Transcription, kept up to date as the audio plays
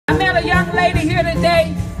lady here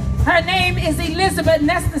today. Her name is Elisabete, and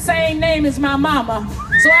that's the same name as my mama.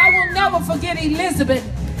 So I will never forget Elisabete.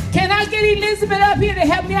 Can I get Elisabete up here to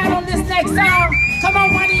help me out on this next song? Come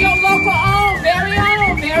on, one of your local own, very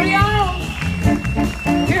own, very own.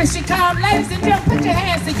 Here she comes. Ladies and gentlemen, put your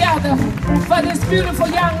hands together for this beautiful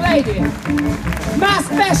young lady. My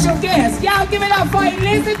special guest. Y'all give it up for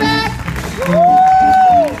Elisabete.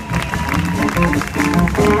 Woo!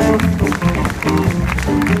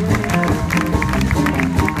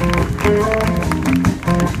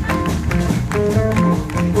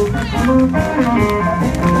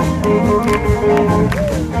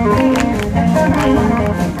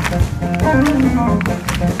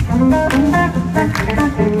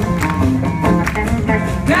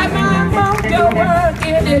 Got my mojo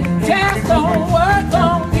working, it just don't work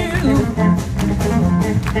on you.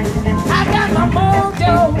 I got my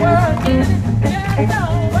mojo working, it just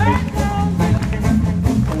don't work on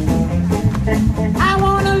you. I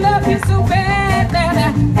wanna love you so bad that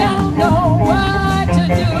I don't know what to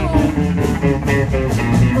do.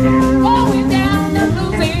 Going down to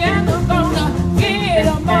Louisiana, gonna get a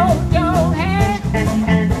mojo hand.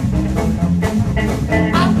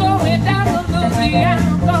 I'm going down to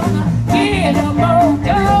Louisiana, gonna get a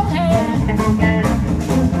mojo hand.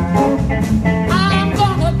 I'm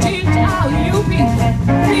gonna teach all you people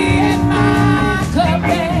be in my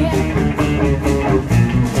command.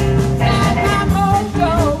 Got my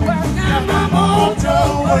mojo work, got my mojo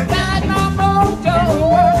work, got my mojo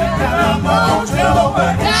work, got my mojo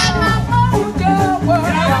work, got my mojo work,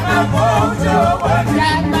 got my mojo work,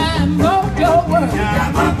 got my mojo work, got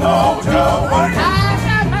my mojo work. I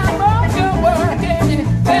got my mojo work and it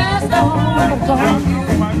just don't work on you.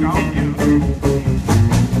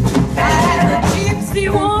 I have a gypsy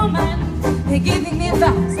woman giving me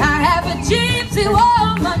advice. I have a gypsy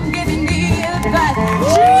woman giving me advice.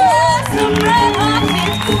 She has some red hot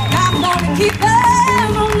lips. I'm gonna keep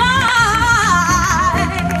them all night.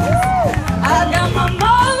 I got my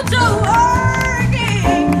mojo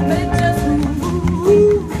working, but it just won't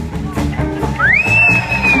move.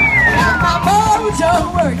 Got my mojo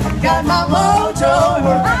working, got my mojo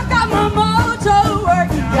working. I got my mojo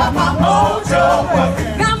working, got my mojo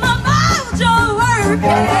working, got my mojo working, got my mojo working,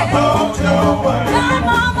 got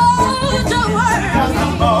my mojo working, got my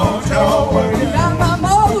mojo working, got my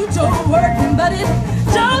mojo working, but it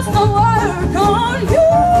just don't work on you.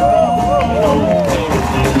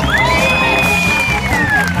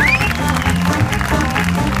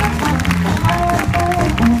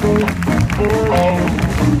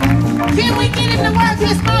 Can we get him to work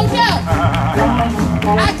his mojo?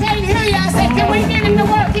 I can't hear you. I said, can we get him to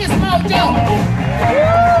work his mojo?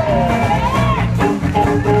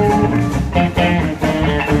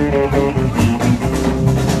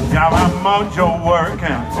 Got my mojo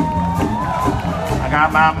working. I got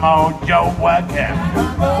my mojo working.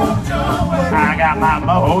 I got my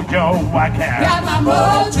mojo working. Got my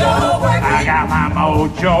mojo working. I got my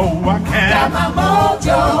mojo working. Got my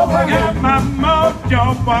mojo working. Got my mojo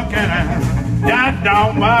working. That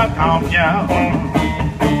don't work on you.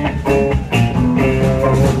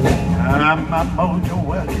 Got my mojo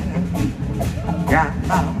working. Got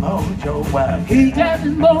my mojo working. He got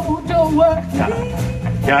his mojo working.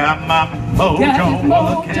 Got my mojo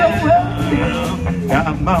working.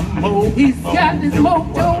 Got my mojo. He's got his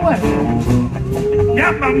mojo working.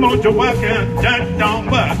 Got my mojo working. That don't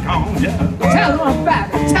work on you. Tell him about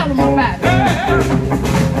it. Tell him about it.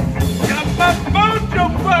 Got my mojo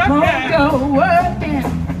working. Mojo working.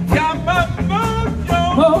 Got my mojo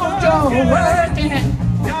working.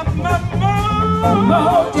 Got my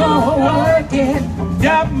mojo working.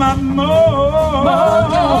 Got my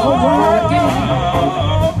mojo working.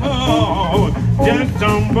 Just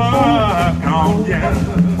don't work on you.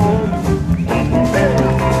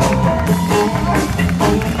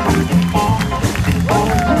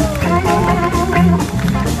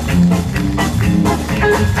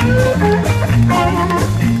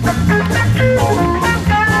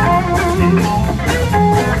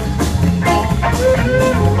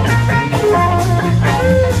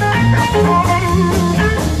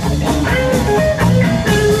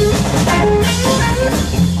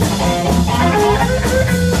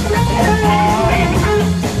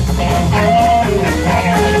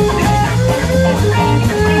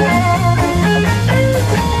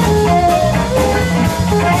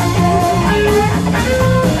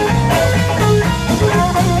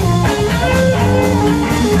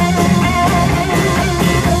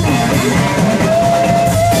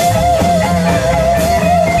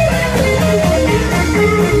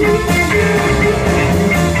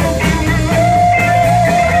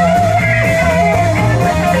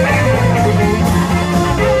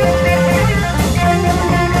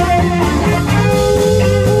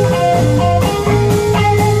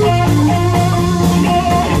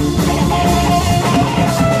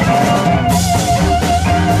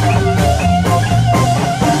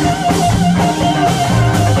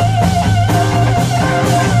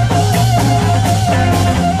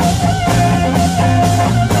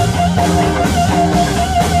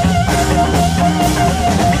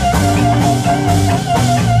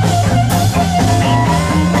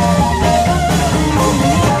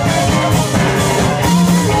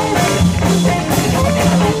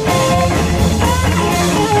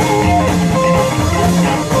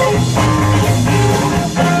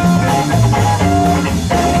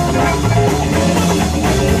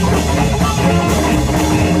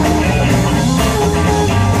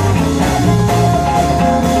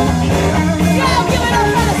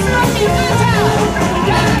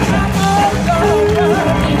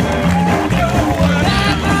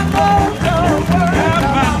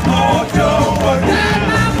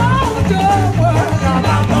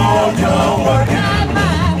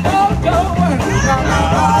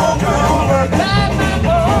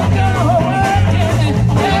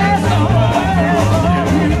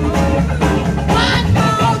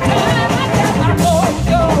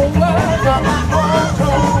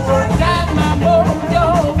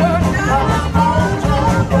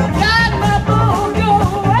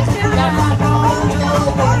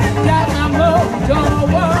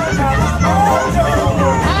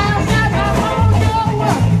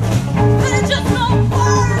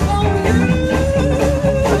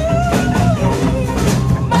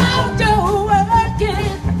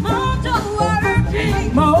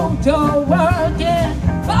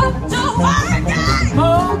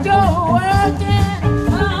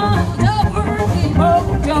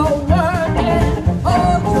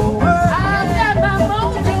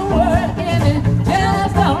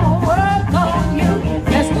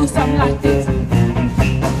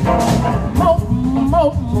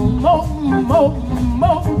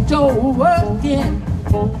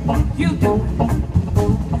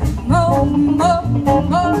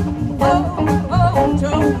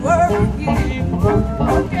 mojo working.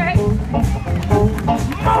 Okay.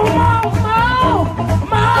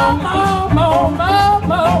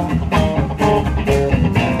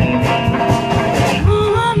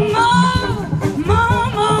 Mo,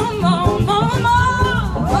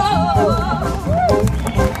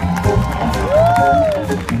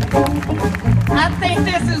 I think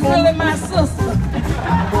this is really my sister.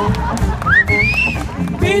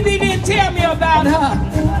 Baby didn't tell me about her.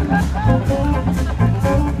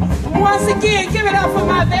 Once again, give it up for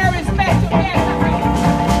my very special guest.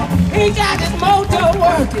 He got his mojo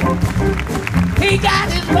working. He got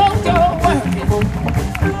his mojo working.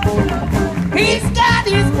 He's got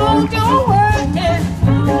his mojo working.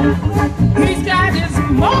 He's got his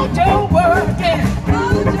mojo working.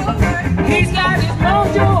 He's got his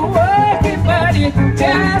mojo working, but it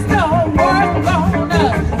just don't work on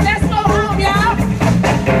us. Let's go home, y'all.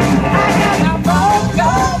 I got my mojo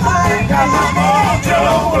working. I got my mojo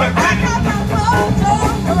working.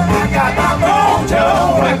 I got my mojo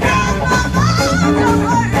working.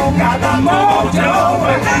 Got my mojo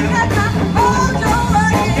working.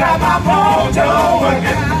 Got my mojo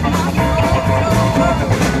working.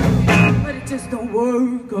 But it just don't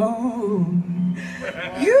work on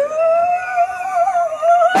you.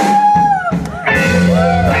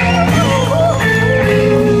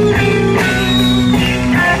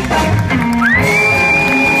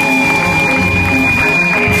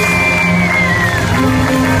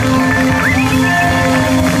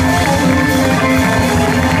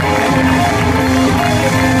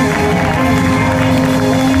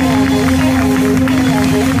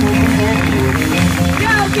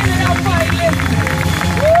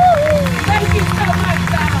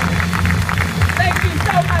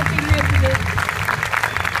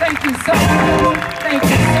 Thank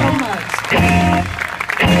you so much.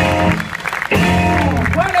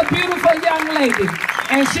 What a beautiful young lady.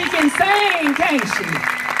 And she can sing, can't she?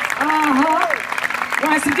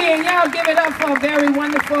 Once again, y'all give it up for a very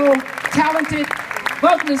wonderful, talented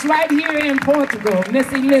vocalist right here in Portugal, Miss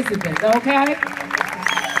Elisabete, okay?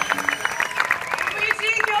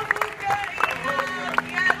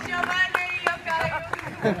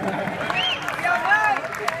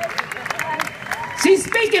 She's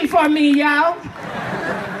speaking for me, y'all.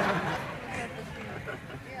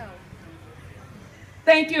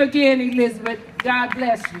 Thank you again, Elisabete. God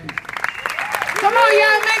bless you. Come on,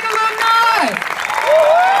 y'all, make a little noise.